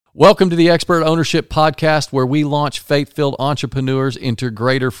Welcome to the Expert Ownership Podcast, where we launch faith-filled entrepreneurs into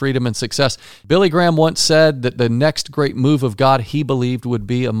greater freedom and success. Billy Graham once said that the next great move of God he believed would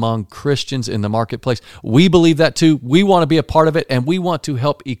be among Christians in the marketplace. We believe that too. We want to be a part of it, and we want to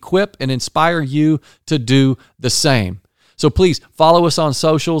help equip and inspire you to do the same. So please follow us on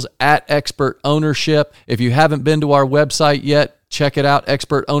socials at Expert Ownership. If you haven't been to our website yet, check it out,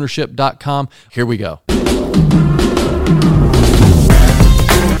 expertownership.com. Here we go.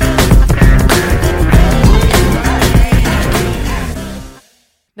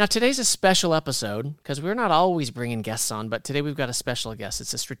 Now, today's a special episode because we're not always bringing guests on, but today we've got a special guest.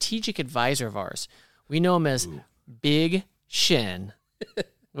 It's a strategic advisor of ours. We know him as Big Shen,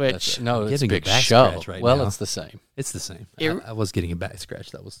 which... No, it's getting Big a back Show. scratch right Well, now. it's the same. It's the same. It- I was getting a back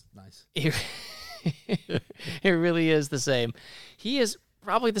scratch. That was nice. It really is the same. He is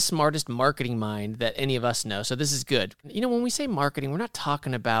probably the smartest marketing mind that any of us know, so this is good. You know, when we say marketing, we're not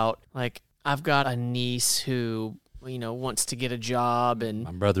talking about, like, I've got a niece who... wants to get a job and...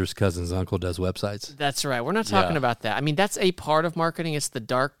 My brother's cousin's uncle does websites. That's right. We're not talking about that. I mean, that's a part of marketing. It's the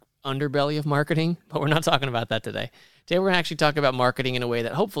dark underbelly of marketing, but we're not talking about that today. Today, we're going to actually talk about marketing in a way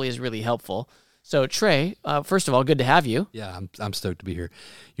that hopefully is really helpful. So, Trey, first of all, good to have you. Yeah, I'm stoked to be here.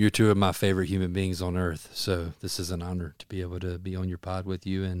 You're two of my favorite human beings on earth, so this is an honor to be able to be on your pod with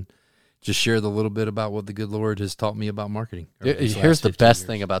you and just share the little bit about what the good Lord has taught me about marketing. Here's the best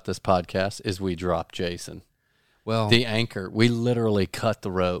thing about this podcast is we drop Jason. Well, The anchor. We literally cut the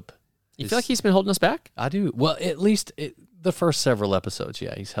rope. You feel like he's been holding us back? I do. Well, at least the first several episodes,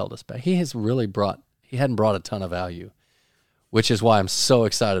 yeah, he's held us back. He hadn't brought a ton of value, which is why I'm so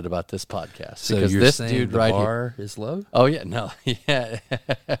excited about this podcast. so because you're this saying dude the right bar here. is low? Oh, yeah, no, yeah.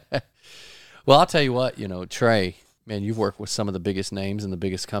 Well, I'll tell you what, Trey, man, you've worked with some of the biggest names and the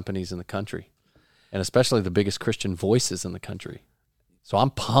biggest companies in the country, and especially the biggest Christian voices in the country. So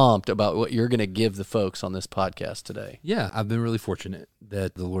I'm pumped about what you're going to give the folks on this podcast today. Yeah, I've been really fortunate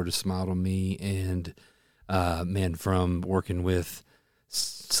that the Lord has smiled on me, and man, from working with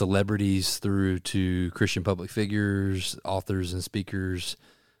celebrities through to Christian public figures, authors and speakers,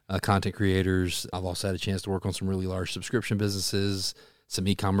 content creators. I've also had a chance to work on some really large subscription businesses, some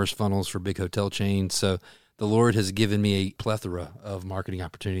e-commerce funnels for big hotel chains. So the Lord has given me a plethora of marketing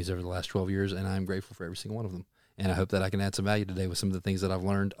opportunities over the last 12 years, and I'm grateful for every single one of them. And I hope that I can add some value today with some of the things that I've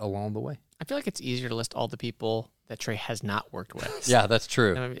learned along the way. I feel like it's easier to list all the people that Trey has not worked with. Yeah, that's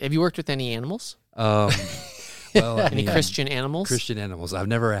true. Have you worked with any animals? Well, Any Christian animals? Christian animals. I've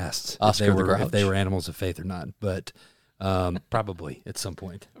never asked Oscar the if they Grouch. were animals of faith or not, but probably at some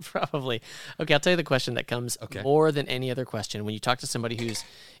point. Probably. Okay, I'll tell you the question that comes Okay. more than any other question. When you talk to somebody who's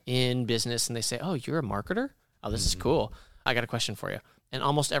in business and they say, oh, you're a marketer? Oh, this is cool. I got a question for you. And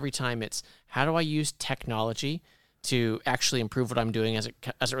almost every time it's, how do I use technology to actually improve what I'm doing as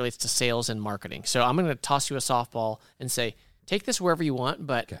it relates to sales and marketing? So I'm going to toss you a softball and say, take this wherever you want,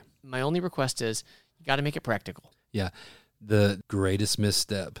 but my only request is you got to make it practical. Yeah. The greatest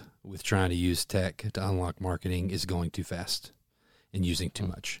misstep with trying to use tech to unlock marketing is going too fast and using too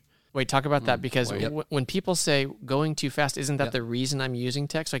much. Wait, talk about that, because Yep. when people say going too fast, isn't that the reason I'm using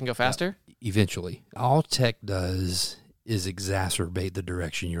tech, so I can go faster? Eventually, all tech does is exacerbate the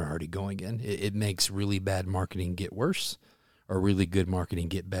direction you're already going in. It makes really bad marketing get worse or really good marketing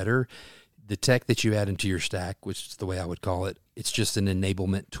get better. The tech that you add into your stack, which is the way I would call it, it's just an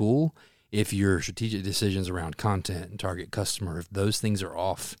enablement tool. If your strategic decisions around content and target customer, if those things are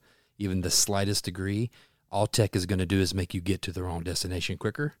off even the slightest degree, all tech is going to do is make you get to the wrong destination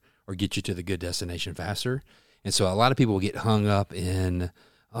quicker or get you to the good destination faster. And so a lot of people get hung up in,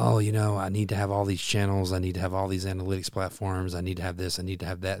 oh, I need to have all these channels. I need to have all these analytics platforms. I need to have this. I need to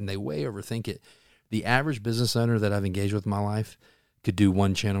have that. And they way overthink it. The average business owner that I've engaged with in my life could do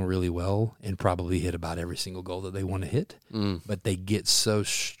one channel really well and probably hit about every single goal that they want to hit. But they get so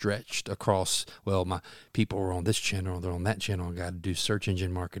stretched across, well, my people are on this channel, they're on that channel. I got to do search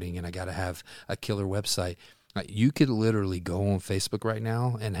engine marketing and I got to have a killer website. You could literally go on Facebook right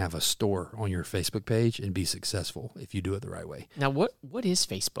now and have a store on your Facebook page and be successful if you do it the right way. Now, what is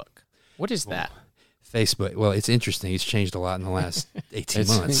Facebook? What is that? Facebook, well, it's interesting. It's changed a lot in the last 18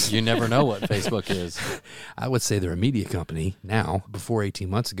 months. You never know what Facebook is. I would say they're a media company now. Before 18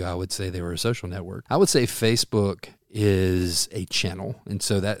 months ago, I would say they were a social network. I would say Facebook is a channel. And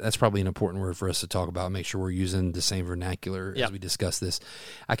so that's probably an important word for us to talk about, make sure we're using the same vernacular as we discuss this.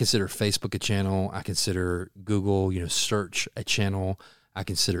 I consider Facebook a channel. I consider Google, search a channel. I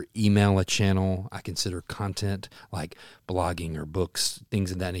consider email a channel. I consider content like blogging or books,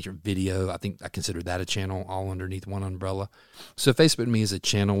 things of that nature, video. I consider that a channel all underneath one umbrella. So Facebook to me is a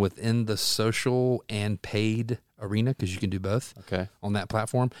channel within the social and paid arena because you can do both on that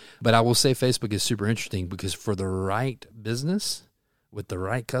platform. But I will say Facebook is super interesting because for the right business with the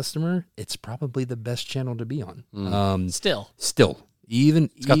right customer, it's probably the best channel to be on. Still. It's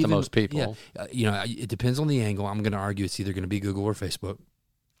got the most people. Yeah, it depends on the angle. I'm going to argue it's either going to be Google or Facebook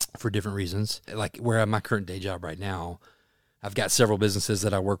for different reasons. Like where at my current day job right now, I've got several businesses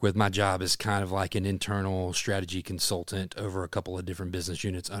that I work with. My job is kind of like an internal strategy consultant over a couple of different business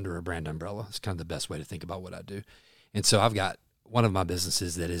units under a brand umbrella. It's kind of the best way to think about what I do. And so I've got one of my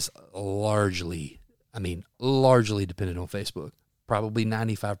businesses that is largely dependent on Facebook. Probably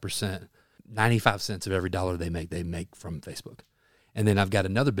 95%, 95 cents of every dollar they make from Facebook. And then I've got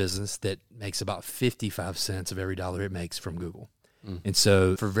another business that makes about 55 cents of every dollar it makes from Google. And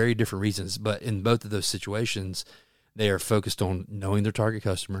so for very different reasons, but in both of those situations, they are focused on knowing their target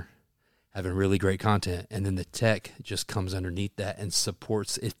customer, having really great content, and then the tech just comes underneath that and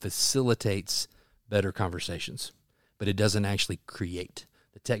facilitates better conversations, but it doesn't actually create.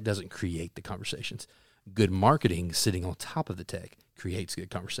 The tech doesn't create the conversations. Good marketing sitting on top of the tech creates good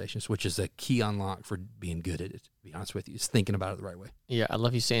conversations, which is a key unlock for being good at it, to be honest with you. It's thinking about it the right way. Yeah, I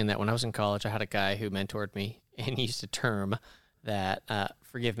love you saying that. When I was in college, I had a guy who mentored me, and he used a term that,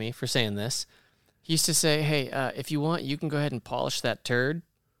 forgive me for saying this, he used to say, hey, if you want, you can go ahead and polish that turd,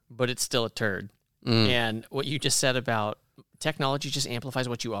 but it's still a turd. And what you just said about technology just amplifies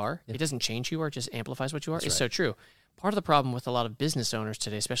what you are. It doesn't change you or it just amplifies what you are. It's so true. Part of the problem with a lot of business owners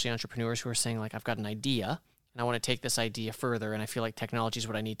today, especially entrepreneurs who are saying, like, I've got an idea, and I want to take this idea further, and I feel like technology is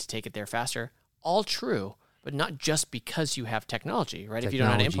what I need to take it there faster. All true, but not just because you have technology, right? If you don't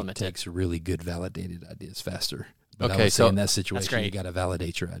know how to implement it. Technology takes really good validated ideas faster. But I would say in that situation, you got to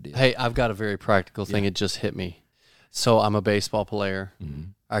validate your idea. Hey, I've got a very practical thing. It just hit me. So I'm a baseball player.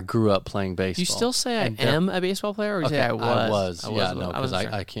 I grew up playing baseball. You still say I am a baseball player, or you say I was? Because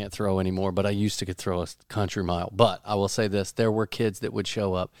I can't throw anymore, but I used to could throw a country mile. But I will say this, there were kids that would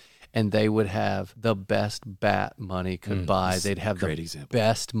show up, and they would have the best bat money could buy. They'd have the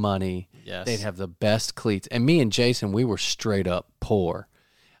best money. Yes. They'd have the best cleats. And me and Jason, we were straight up poor.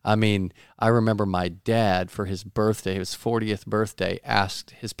 I mean, I remember my dad, for his birthday, his 40th birthday,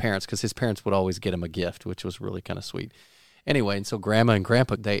 asked his parents, because his parents would always get him a gift, which was really kind of sweet. Anyway, and so Grandma and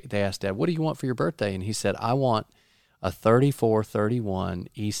Grandpa, they asked Dad, what do you want for your birthday? And he said, I want a 34-31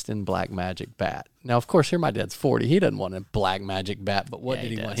 Easton Black Magic bat. Now, of course, here my dad's 40. He doesn't want a Black Magic bat, but what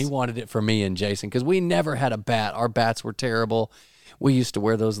did he want? He wanted it for me and Jason, because we never had a bat. Our bats were terrible. We used to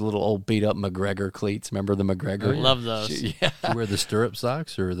wear those little old beat-up McGregor cleats. Remember the McGregor? I love those. Yeah. You wear the stirrup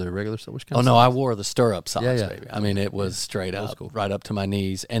socks or the regular socks? Which kind of no, socks? I wore the stirrup socks, baby. I mean, it was straight up, right up to my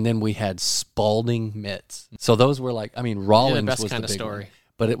knees. And then we had Spalding mitts. So those were like, I mean, Rawlings was the kind of big story. one.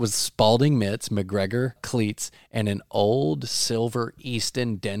 But it was Spalding mitts, McGregor cleats, and an old silver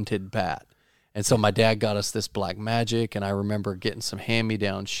Easton dented bat. And so my dad got us this Black Magic, and I remember getting some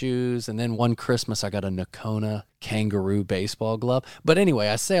hand-me-down shoes. And then one Christmas, I got a Nakona kangaroo baseball glove. But anyway,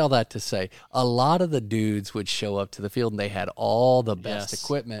 I say all that to say, a lot of the dudes would show up to the field, and they had all the best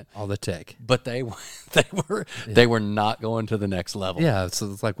equipment, all the tech, but they were not going to the next level. Yeah, so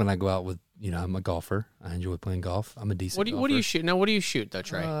it's like when I go out with, I'm a golfer. I enjoy playing golf. I'm a decent golfer. What do you shoot? Now, what do you shoot, though,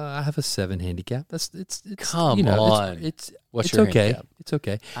 Trey? I have a 7 handicap. It's Come on. What's your okay. handicap? It's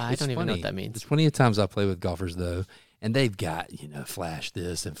okay. I don't even know what that means. There's plenty of times I play with golfers, though, and they've got, flash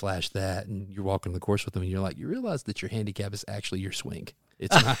this and flash that, and you're walking the course with them, and you're like, you realize that your handicap is actually your swing.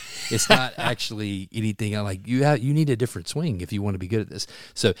 It's not actually anything. You need a different swing if you want to be good at this.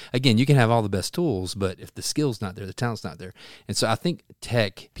 So again, you can have all the best tools, but if the skill's not there, the talent's not there. And so I think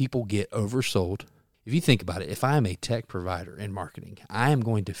tech, people get oversold. If you think about it, if I am a tech provider in marketing, I am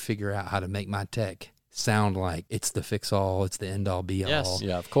going to figure out how to make my tech sound like it's the fix-all, it's the end-all, be-all. Yes.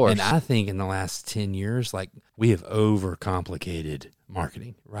 Yeah, of course. And I think in the last 10 years, we have overcomplicated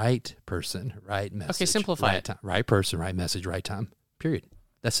marketing. Right person, right message. Okay, simplify it. Time, right person, right message, right time. Period.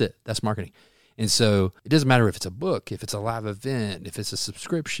 That's it. That's marketing. And so it doesn't matter if it's a book, if it's a live event, if it's a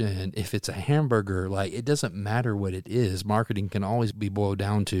subscription, if it's a hamburger, it doesn't matter what it is. Marketing can always be boiled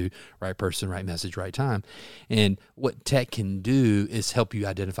down to right person, right message, right time. And what tech can do is help you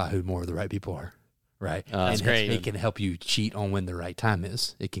identify who more of the right people are, right? That's great. It can help you cheat on when the right time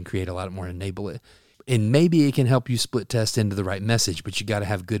is. It can create a lot more, enable it. And maybe it can help you split test into the right message, but you got to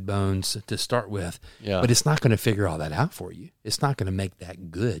have good bones to start with. Yeah. But it's not going to figure all that out for you. It's not going to make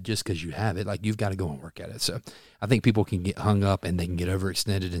that good just because you have it. Like, you've got to go and work at it. So I think people can get hung up and they can get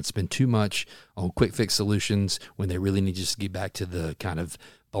overextended and spend too much on quick fix solutions when they really need to just get back to the kind of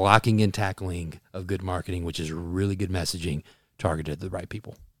blocking and tackling of good marketing, which is really good messaging targeted at the right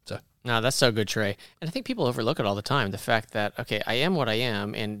people. So. No, that's so good, Trey. And I think people overlook it all the time. The fact that, okay, I am what I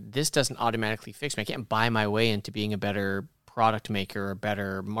am, and this doesn't automatically fix me. I can't buy my way into being a better product maker or a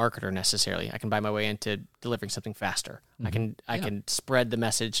better marketer necessarily. I can buy my way into delivering something faster. Mm-hmm. I can spread the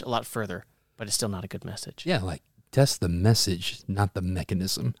message a lot further, but it's still not a good message. Yeah, like, test the message, not the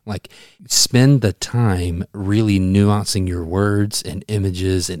mechanism. Like, spend the time really nuancing your words and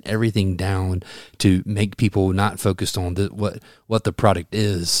images and everything down to make people not focused on what the product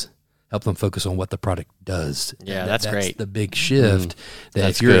is. Help them focus on what the product does. Yeah, that's great. The big shift. That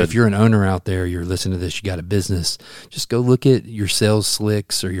That's if you're an owner out there, you're listening to this, you got a business, just go look at your sales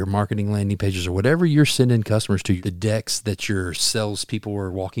slicks or your marketing landing pages or whatever you're sending customers to, the decks that your sales people are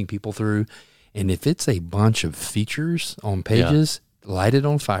walking people through. And if it's a bunch of features on pages, light it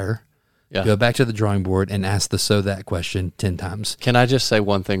on fire, go back to the drawing board and ask that question 10 times. Can I just say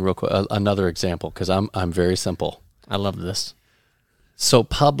one thing real quick? Another example, because I'm very simple. I love this. So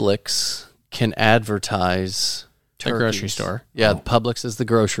Publix can advertise The grocery store. Yeah, Publix is the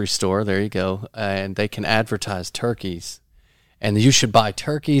grocery store. There you go. And they can advertise turkeys. And you should buy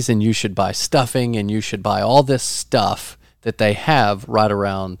turkeys, and you should buy stuffing, and you should buy all this stuff that they have right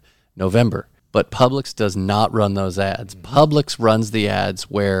around November. But Publix does not run those ads. Publix runs the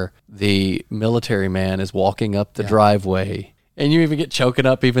ads where the military man is walking up the driveway, and you even get choking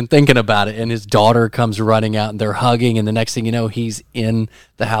up even thinking about it, and his daughter comes running out, and they're hugging, and the next thing you know, he's in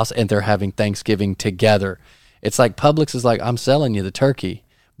the house, and they're having Thanksgiving together. It's like Publix is like, I'm selling you the turkey,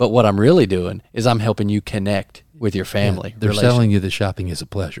 but what I'm really doing is I'm helping you connect with your family. They're selling you that shopping is a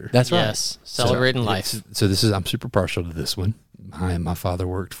pleasure. That's right. Yes, celebrating life. So this is, I'm super partial to this one. My father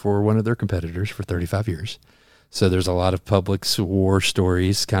worked for one of their competitors for 35 years. So there's a lot of Publix war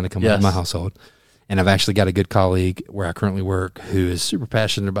stories kind of coming out of my household. And I've actually got a good colleague where I currently work who is super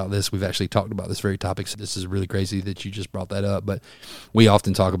passionate about this. We've actually talked about this very topic. So this is really crazy that you just brought that up. But we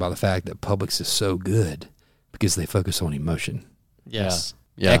often talk about the fact that Publix is so good because they focus on emotion. Yes.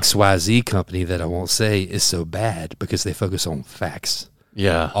 Yeah. XYZ company that I won't say is so bad because they focus on facts.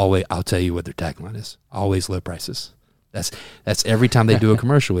 Yeah. Always, I'll tell you what their tagline is. Always low prices. That's every time they do a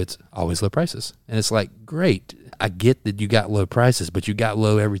commercial, it's always low prices. And it's like, great. I get that you got low prices, but you got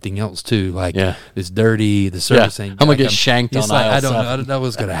low everything else too. Like it's dirty, the service ain't good. I'm going to get shanked on like, aisle I don't know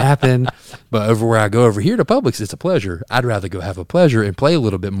what's going to happen. But over where I go over here to Publix, it's a pleasure. I'd rather go have a pleasure and play a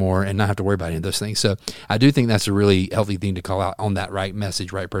little bit more and not have to worry about any of those things. So I do think that's a really healthy thing to call out on that right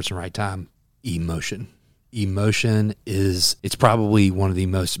message, right person, right time. Emotion. Emotion is, it's probably one of the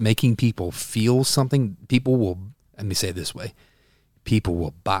most, making people feel something. People will, let me say it this way, people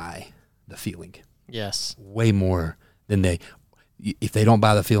will buy the feeling. Yes. Way more than if they don't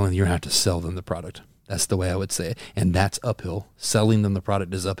buy the feeling, you're going to have to sell them the product. That's the way I would say it. And that's uphill. Selling them the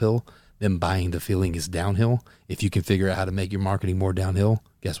product is uphill. Them buying the feeling is downhill. If you can figure out how to make your marketing more downhill,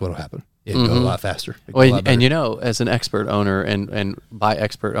 guess what will happen? It'll go a lot faster. Well, and you know, as an expert owner, and by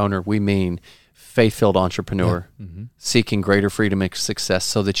expert owner, we mean faith-filled entrepreneur seeking greater freedom and success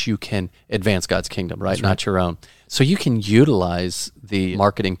so that you can advance God's kingdom, right? Not your own. So you can utilize the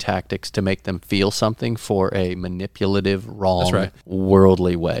marketing tactics to make them feel something for a manipulative, wrong,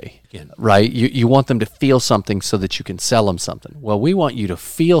 worldly way, right? You want them to feel something so that you can sell them something. Well, we want you to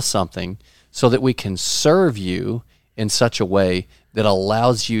feel something so that we can serve you in such a way that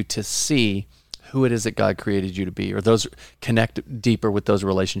allows you to see who it is that God created you to be, or those connect deeper with those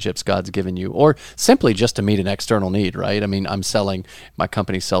relationships God's given you, or simply just to meet an external need, right? I mean, my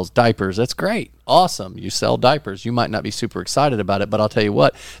company sells diapers. That's great. Awesome. You sell diapers. You might not be super excited about it, but I'll tell you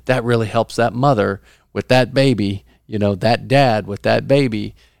what, that really helps that mother with that baby, that dad with that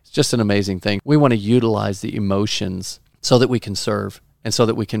baby. It's just an amazing thing. We want to utilize the emotions so that we can serve and so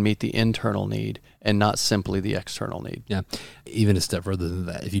that we can meet the internal need and not simply the external need. Yeah. Even a step further than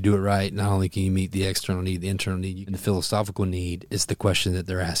that. If you do it right, not only can you meet the external need, the internal need, and the philosophical need is the question that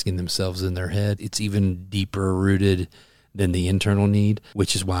they're asking themselves in their head. It's even deeper rooted than the internal need,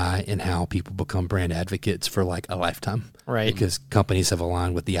 which is why and how people become brand advocates for like a lifetime. Right. Because companies have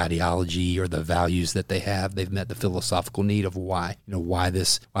aligned with the ideology or the values that they have. They've met the philosophical need of why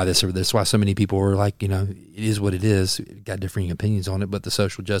this or this. Why so many people were like, it is what it is. Got differing opinions on it, but the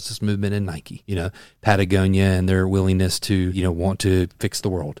social justice movement and Nike, Patagonia and their willingness to, want to fix the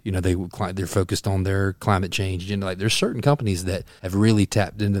world. They're focused on their climate change. There's certain companies that have really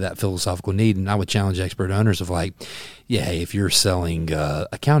tapped into that philosophical need. And I would challenge expert owners of like, yeah, hey, if you're selling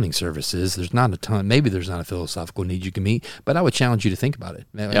accounting services, there's not a ton. Maybe there's not a philosophical need you can meet, but I would challenge you to think about it.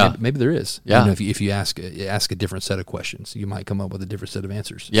 Maybe there is. Yeah. If you ask a different set of questions, you might come up with a different set of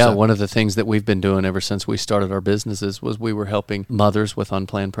answers. Yeah, So, one of the things that we've been doing ever since we started our businesses was we were helping mothers with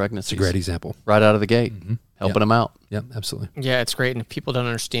unplanned pregnancies. it's a great example. Right out of the gate, helping Yeah. them out. Yeah, absolutely. Yeah, it's great. And if people don't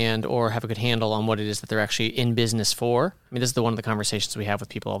understand or have a good handle on what it is that they're actually in business for, I mean, this is one of the conversations we have with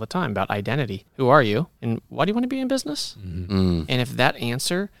people all the time about identity. Who are you? And why do you want to be in business? And if that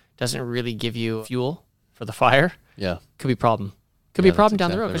answer doesn't really give you fuel for the fire, Yeah. could be a problem. Could be a Yeah, problem that's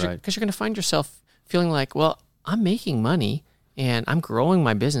down the road exactly because you're going to find yourself feeling like, well, I'm making money and I'm growing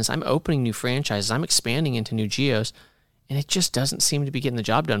my business. I'm opening new franchises. I'm expanding into new geos. And it just doesn't seem to be getting the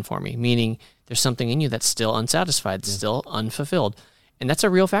job done for me, meaning there's something in you that's still unsatisfied, still unfulfilled. And that's a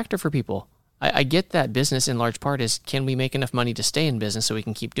real factor for people. I get that business in large part is, can we make enough money to stay in business so we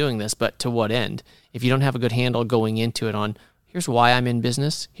can keep doing this? But to what end? If you don't have a good handle going into it on, here's why I'm in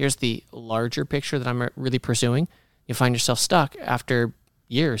business, here's the larger picture that I'm really pursuing, you find yourself stuck after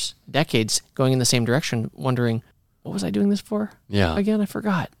years, decades, going in the same direction, wondering, what was I doing this for? Yeah. Again, I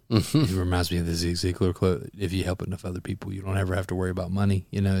forgot. It reminds me of the Zig Ziglar quote: "If you help enough other people, you don't ever have to worry about money."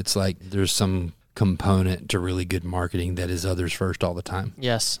 It's like there's some component to really good marketing that is others first all the time.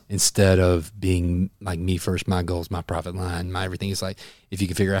 Yes. Instead of being like me first, my goals, my profit line, my everything. It's like if you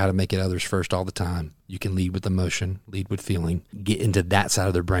can figure out how to make it others first all the time, you can lead with emotion, lead with feeling, get into that side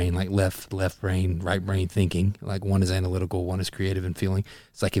of their brain, like left brain, right brain thinking. Like one is analytical, one is creative and feeling.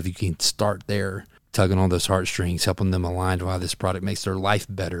 It's like if you can start there, tugging on those heartstrings, helping them align to how this product makes their life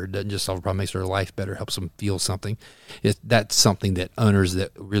better. It doesn't just solve a problem, makes their life better, helps them feel something. That's something that owners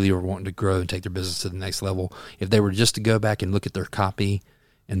that really are wanting to grow and take their business to the next level, if they were just to go back and look at their copy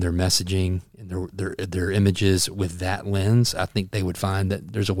and their messaging and their images with that lens, I think they would find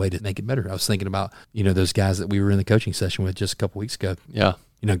that there's a way to make it better. I was thinking about, those guys that we were in the coaching session with just a couple weeks ago. Yeah.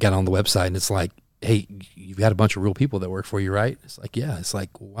 Got on the website and it's like, hey, you've got a bunch of real people that work for you, right? It's like, yeah. It's like,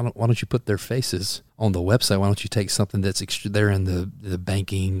 why don't you put their faces on the website? Why don't you take something that's they're in the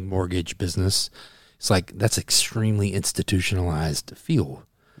banking, mortgage business? It's like, that's extremely institutionalized feel.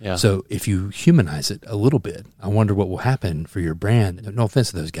 Yeah. So if you humanize it a little bit, I wonder what will happen for your brand. No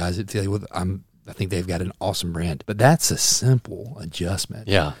offense to those guys. I think they've got an awesome brand, but that's a simple adjustment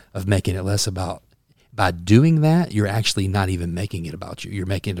of making it less about. By doing that, you're actually not even making it about you. You're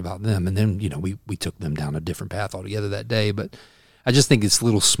making it about them. And then, we took them down a different path altogether that day. But I just think it's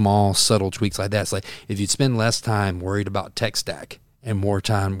little small, subtle tweaks like that. It's like if you'd spend less time worried about tech stack and more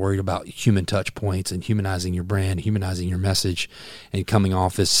time worried about human touch points and humanizing your brand, humanizing your message, and coming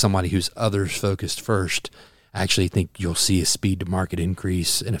off as somebody who's others focused first, I actually think you'll see a speed to market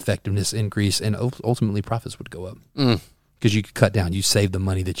increase, an effectiveness increase, and ultimately profits would go up. Because you could cut down, you save the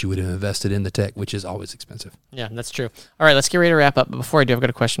money that you would have invested in the tech, which is always expensive. Yeah, that's true. All right, let's get ready to wrap up. But before I do, I've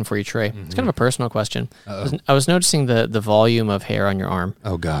got a question for you, Trey. It's kind of a personal question. I was noticing the volume of hair on your arm.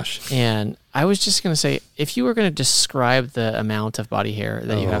 Oh, gosh. And I was just going to say, if you were going to describe the amount of body hair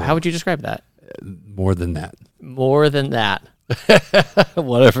that you have, how would you describe that? More than that. More than that.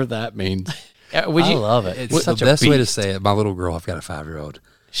 Whatever that means. Would you? I love it. It's the best way to say it. My little girl, I've got a 5-year-old.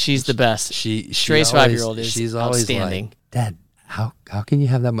 She's the best. Trey's 5-year-old is she's always outstanding. Like, Dad, how can you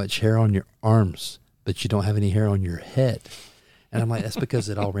have that much hair on your arms, but you don't have any hair on your head? And I'm like, that's because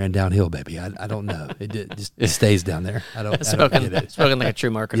it all ran downhill, baby. I don't know. It stays down there. I don't get it. Spoken like a true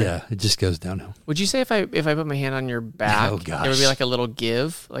marketer. Yeah, it just goes downhill. Would you say if I put my hand on your back, Oh, gosh. there would be like a little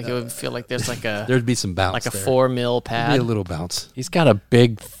give? Like it would feel like there's like a There'd be some bounce. like a there. 4 mil There'd pad. be a little bounce. He's got a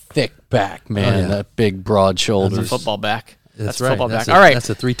big, thick back, man. Oh, yeah. That big, broad That's a shoulders. football back. That's right. football That's back. All right. That's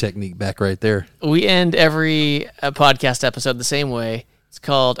a 3 technique back right there. We end every podcast episode the same way. It's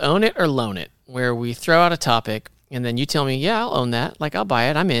called Own It or Loan It, where we throw out a topic and then you tell me, yeah, I'll own that. Like, I'll buy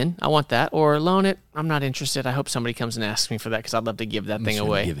it. I'm in. I want that. Or loan it. I'm not interested. I hope somebody comes and asks me for that because I'd love to give that thing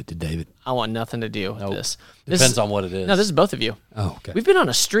away. Give it to David. I want nothing to do with this. Depends on what it is. No, this is both of you. Oh, okay. We've been on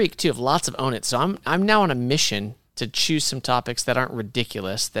a streak, too, of lots of Own It. So I'm now on a mission to choose some topics that aren't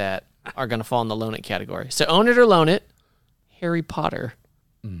ridiculous that are going to fall in the Loan It category. So Own It or Loan It, Harry Potter.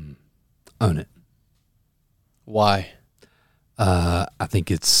 Own it. Why? I think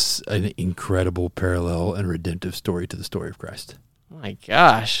it's an incredible parallel and redemptive story to the story of Christ. My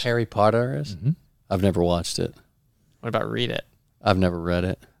gosh. Harry Potter is? Mm-hmm. I've never watched it. What about read it? I've never read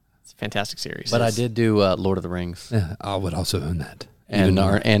it. It's a fantastic series. But I did do Lord of the Rings Yeah, I would also own that. and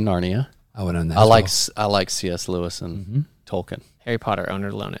Even and Narnia. I would own that. I as like well. C.S. Lewis and Tolkien. Harry Potter, own it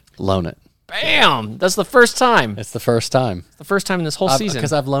or loan it. Loan it. Bam! That's the first time. It's the first time. It's the first time in this whole season.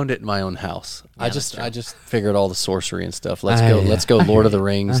 Because I've loaned it in my own house. Yeah, I that's true. just figured all the sorcery and stuff. Let's I go. hear Let's ya. go. I Lord of hear the ya.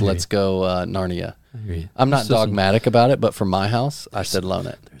 Rings. I hear Let's go Narnia. I hear you. I'm not There's still dogmatic about it, but for my house, I said loan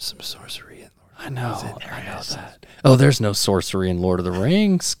it. There's some sorcery in Lord. I know that. Oh, there's no sorcery in Lord of the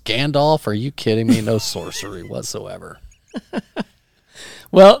Rings. Gandalf, are you kidding me? No sorcery whatsoever.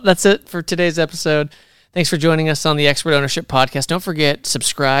 Well, that's it for today's episode. Thanks for joining us on the Expert Ownership Podcast. Don't forget,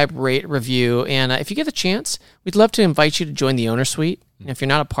 subscribe, rate, review, and if you get the chance, we'd love to invite you to join the Owner Suite. And if you're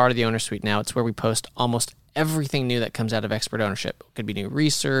not a part of the Owner Suite now, it's where we post almost everything new that comes out of Expert Ownership. It could be new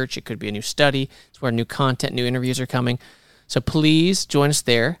research, it could be a new study. It's where new content, new interviews are coming. So please join us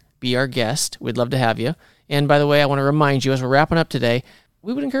there. Be our guest. We'd love to have you. And by the way, I want to remind you, as we're wrapping up today,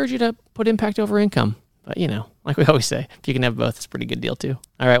 we would encourage you to put impact over income. But, like we always say, if you can have both, it's a pretty good deal too.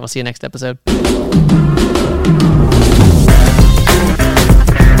 All right, we'll see you next episode.